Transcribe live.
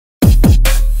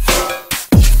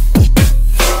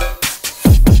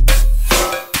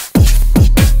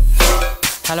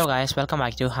Hello guys, welcome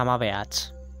back to Hamabe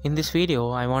Arts. In this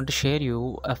video, I want to share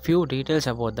you a few details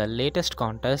about the latest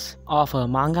contests of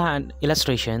Manga and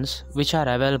Illustrations which are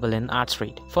available in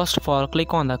ArtStreet. First of all,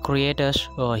 click on the creators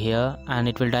over here and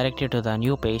it will direct you to the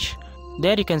new page.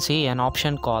 There you can see an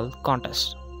option called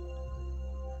Contest.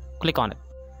 Click on it.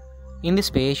 In this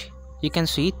page, you can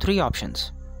see three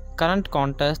options: current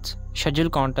contests,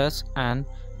 scheduled contests and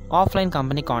offline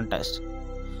company contests.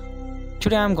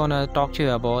 Today I'm gonna talk to you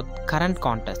about current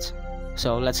contests.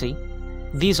 So let's see.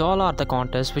 These all are the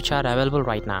contests which are available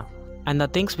right now, and the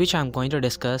things which I'm going to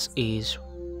discuss is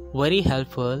very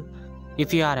helpful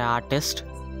if you are an artist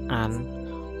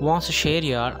and wants to share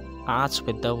your arts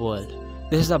with the world.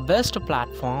 This is the best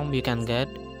platform you can get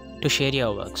to share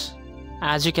your works.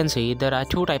 As you can see, there are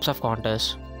two types of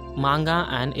contests: manga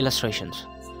and illustrations.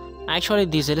 Actually,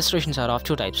 these illustrations are of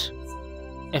two types: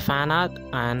 a fan art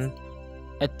and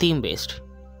a theme based.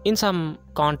 In some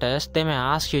contests, they may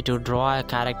ask you to draw a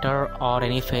character or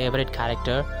any favorite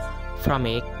character from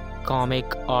a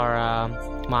comic or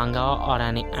a manga or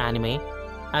an anime,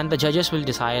 and the judges will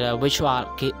decide which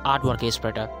artwork is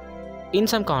better. In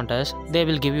some contests, they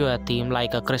will give you a theme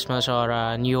like a Christmas or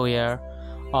a New Year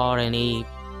or any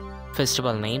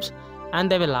festival names,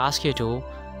 and they will ask you to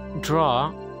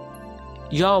draw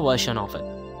your version of it.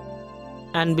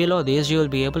 And below this you will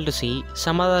be able to see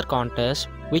some other contests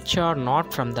which are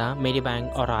not from the Medibang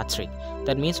or ArtStreet.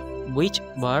 That means which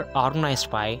were organized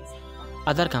by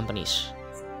other companies.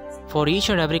 For each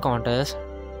and every contest,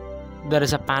 there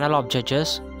is a panel of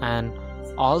judges and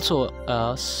also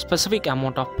a specific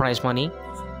amount of prize money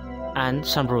and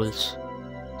some rules.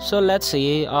 So let's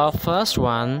see. Our first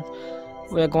one,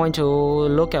 we are going to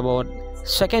look about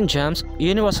Second Gems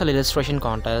Universal Illustration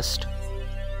Contest,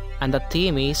 and the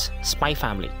theme is Spy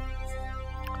Family.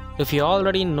 If you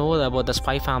already know about the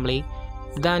Spy Family,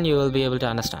 then you will be able to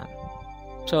understand.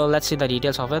 So let's see the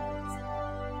details of it.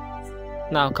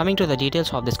 Now, coming to the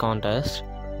details of this contest,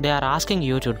 they are asking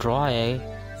you to draw a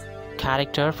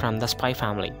character from the Spy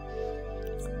Family.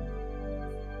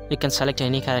 You can select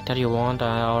any character you want,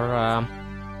 or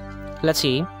let's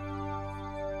see.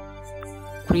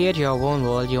 Create your own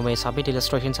world. You may submit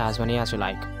illustrations as many as you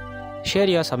like. Share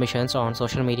your submissions on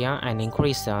social media and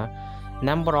increase the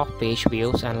number of page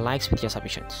views and likes with your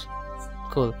submissions.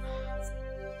 Cool.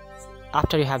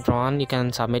 After you have drawn, you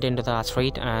can submit into the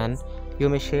ArtStreet and you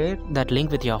may share that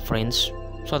link with your friends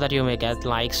so that you may get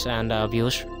likes and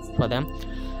views for them.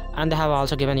 And they have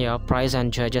also given your prize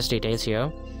and judges details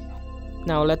here.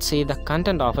 Now let's see the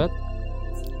content of it.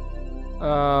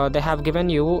 They have given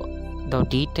you the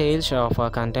details of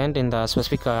content in the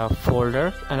specific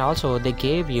folder, and also they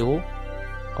gave you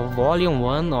a volume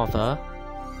 1 of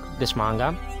this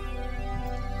manga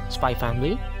Spy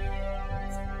Family,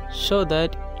 so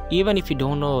that even if you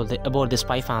don't know about the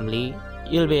Spy Family,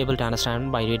 you'll be able to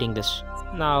understand by reading this.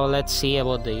 Now let's see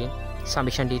about the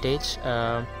submission details.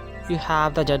 You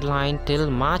have the deadline till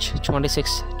March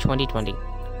 26, 2020,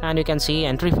 and you can see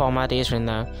entry format is in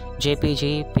the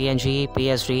JPG, PNG,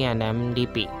 PSD and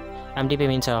MDP. MDP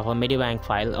means a Medibang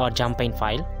file or jump-in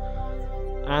file,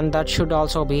 and that should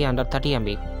also be under 30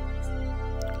 MB.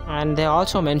 And they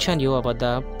also mentioned you about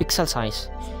the pixel size.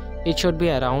 It should be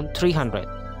around 300.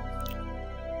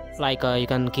 Like you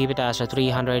can keep it as a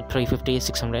 300, 350,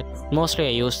 600. Mostly I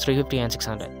use 350 and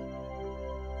 600.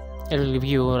 It will give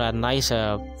you a nice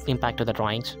impact to the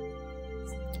drawings.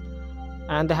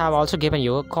 And they have also given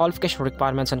you qualification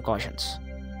requirements and cautions.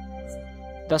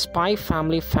 The Spy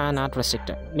Family fan art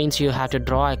restricted means you have to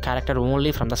draw a character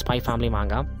only from the Spy Family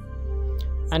manga,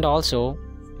 and also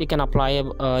you can apply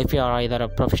if you are either a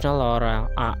professional or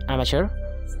amateur,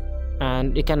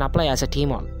 and you can apply as a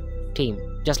team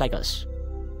just like us.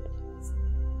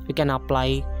 You can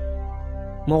apply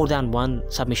more than one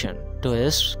submission to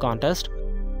this contest.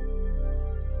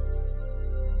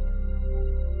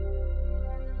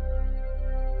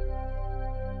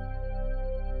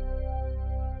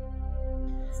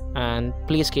 And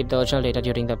please keep the original data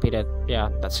during the period. Yeah,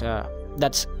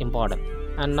 that's important.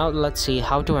 And now let's see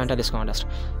how to enter this contest.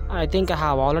 I think I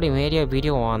have already made a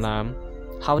video on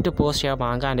how to post your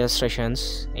manga and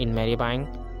illustrations in Medibang.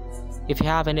 If you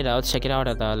have any doubts, check it out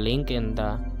at the link in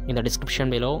the description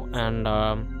below.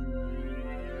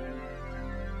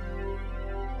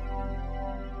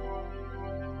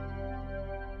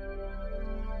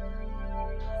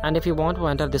 And if you want to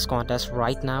enter this contest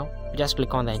right now, just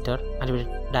click on the enter and it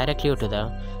will direct you to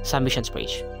the submissions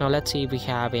page. Now let's see if we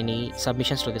have any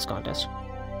submissions to this contest.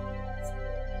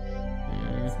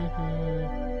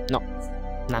 No,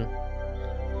 none.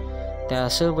 They are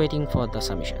still waiting for the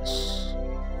submissions.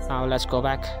 Now let's go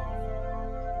back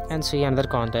and see another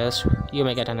contest, you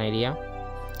may get an idea.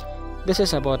 This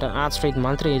is about an Art Street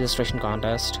monthly illustration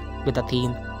contest with the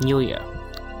theme New Year.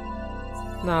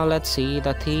 Now let's see,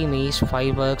 the theme is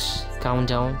fireworks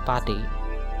countdown party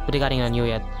regarding a New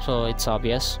Year, so it's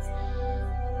obvious.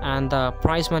 And the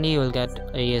prize money you will get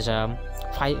is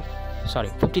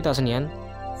 50,000 yen,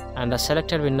 and the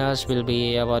selected winners will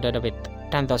be awarded with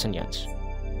 10,000 yens.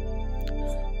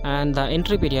 And the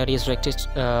entry period is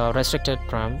restricted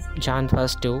from Jan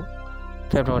 1st to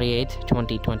February 8th,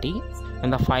 2020,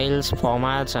 and the files,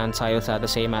 formats and sizes are the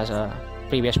same as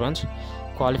previous ones.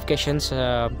 Qualifications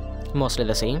mostly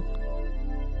the same.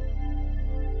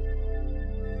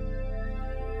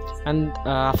 And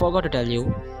I forgot to tell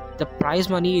you, the prize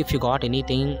money, if you got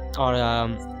anything or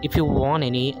if you won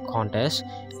any contest,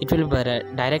 it will be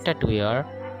directed to your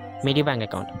Medibang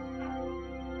account.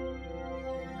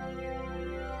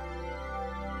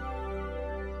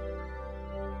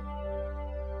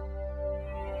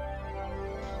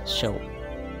 So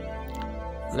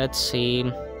let's see,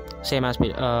 same as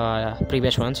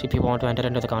previous ones. If you want to enter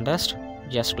into the contest,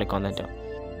 just click on enter.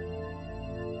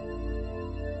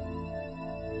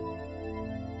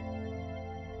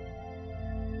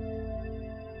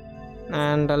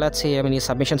 And let's see how many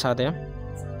submissions are there.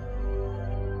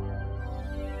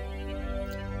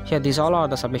 Here, these all are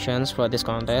the submissions for this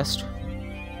contest.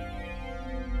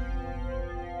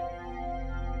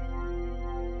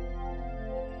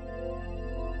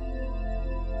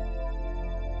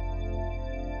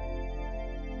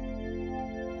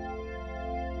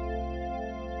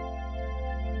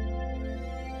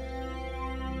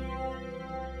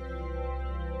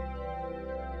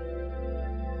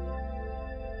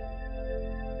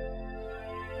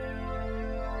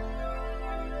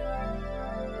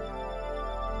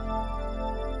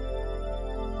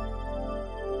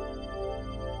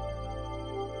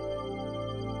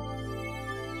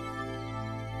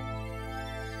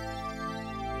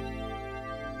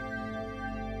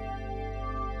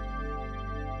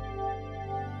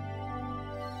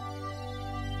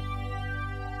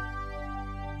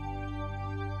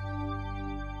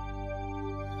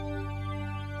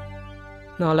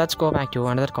 Now let's go back to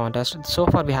another contest. So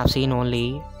far we have seen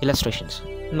only illustrations.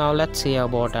 Now let's see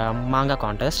about a manga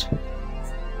contest.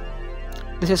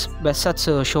 This is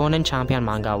Besatsu Shonen Champion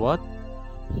Manga Award.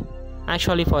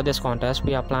 Actually, for this contest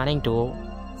we are planning to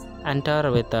enter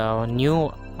with our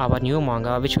new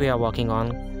manga which we are working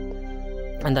on,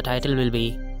 and the title will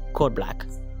be Code Black.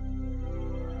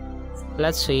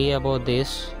 Let's see about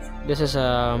this. This is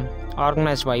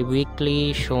organized by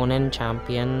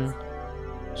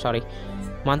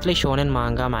Monthly Shonen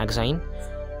Manga magazine,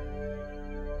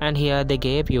 and here they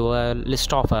gave you a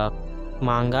list of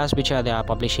mangas which they are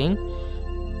publishing.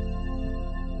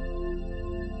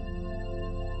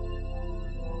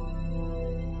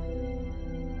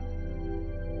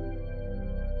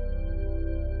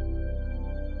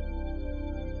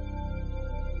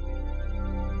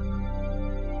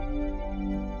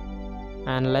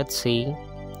 And let's see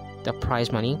the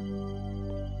prize money.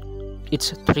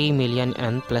 It's 3 million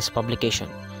yen plus publication.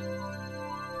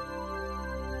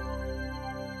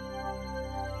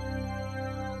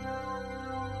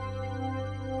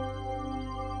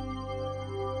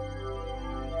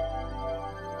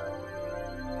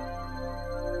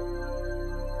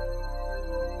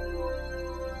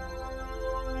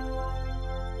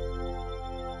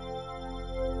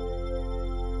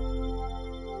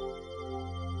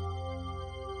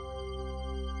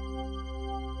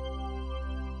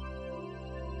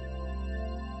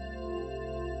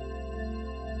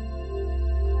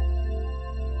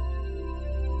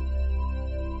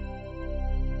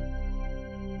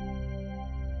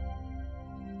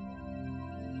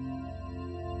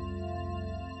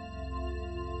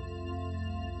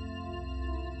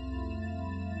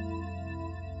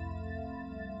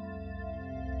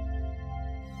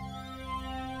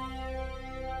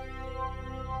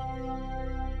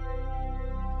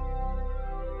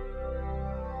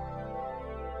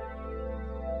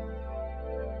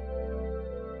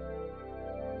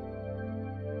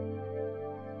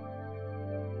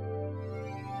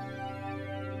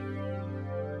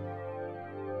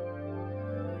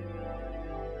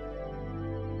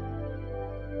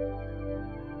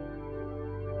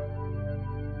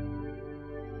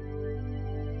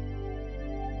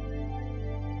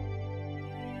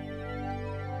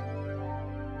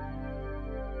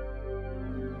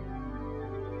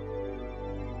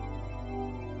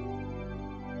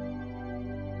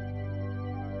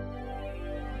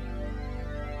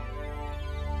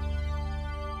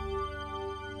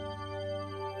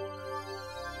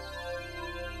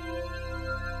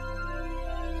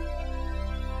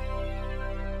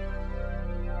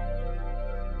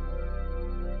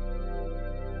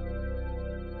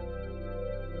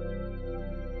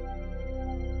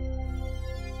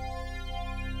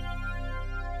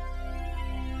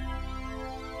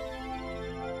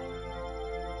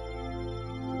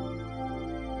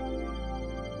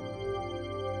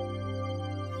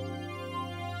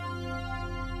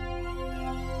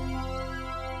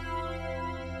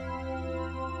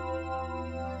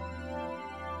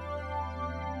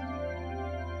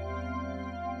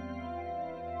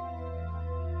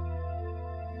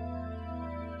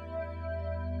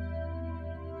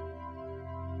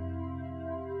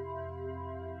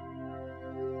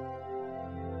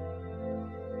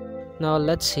 Now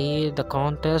let's see the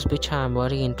contest which I am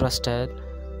very interested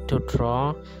to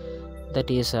draw. That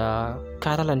is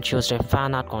Carol and Tuesday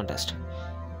fan art contest.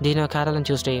 Do you know Carol and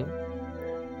Tuesday?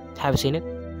 Have you seen it?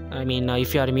 I mean,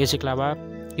 if you are a music lover,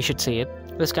 you should see it.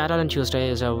 This Carol and Tuesday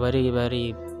is a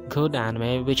very good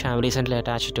anime which I am recently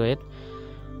attached to it.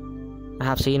 I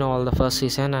have seen all the first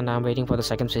season and I am waiting for the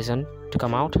second season to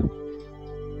come out.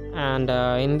 And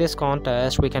in this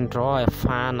contest we can draw a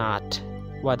fan art,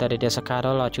 whether it is a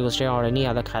Carol or Tuesday or any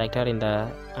other character in the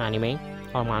anime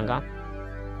or manga.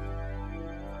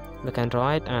 We can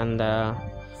draw it, and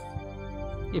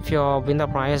if you win the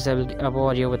prize, they will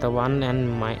award you with a 1 yen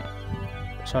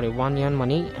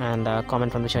money and a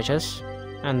comment from the judges,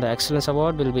 and the excellence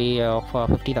award will be for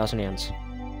 50,000 yens.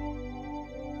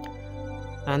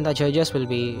 And the judges will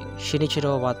be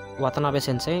Shinichiro Watanabe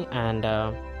sensei and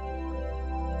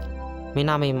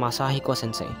Minami Masahiko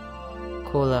sensei.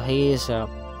 Cool. He is a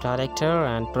director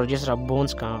and producer of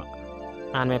Bones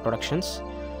Anime Productions.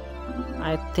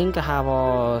 I think I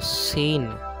have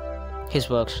seen his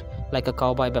works like a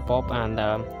Cowboy Bebop and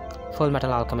Full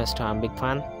Metal Alchemist. I'm a big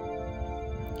fan.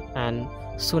 And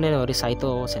Sunenori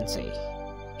Saito sensei,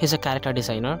 he's a character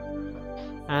designer.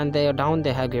 And they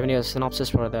have given you a synopsis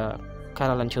for the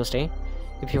Carol and Tuesday.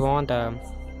 If you want,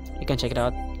 you can check it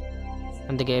out.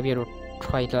 And they gave you a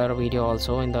trailer video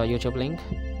also in the YouTube link.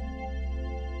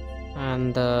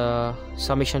 And the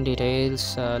submission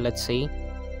details, let's see.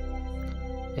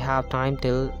 We have time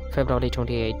till February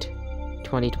 28,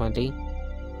 2020,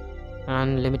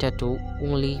 and limited to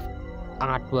only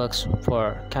artworks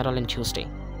for Carol and Tuesday.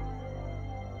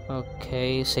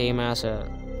 Okay, same as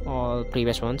all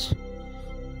previous ones.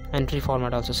 Entry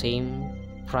format also same.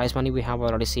 Prize money we have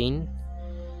already seen,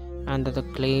 and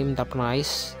the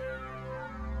price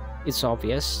is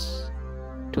obvious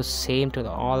to same to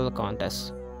all the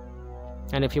contests.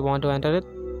 And if you want to enter it,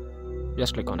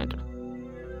 just click on enter.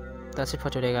 That's it for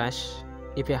today, guys.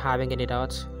 If you're having any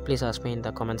doubts, please ask me in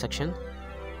the comment section.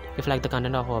 If you like the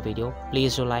content of our video,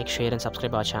 please do like, share and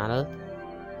subscribe our channel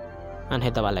and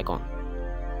hit the bell icon.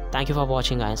 Thank you for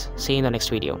watching, guys. See you in the next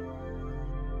video.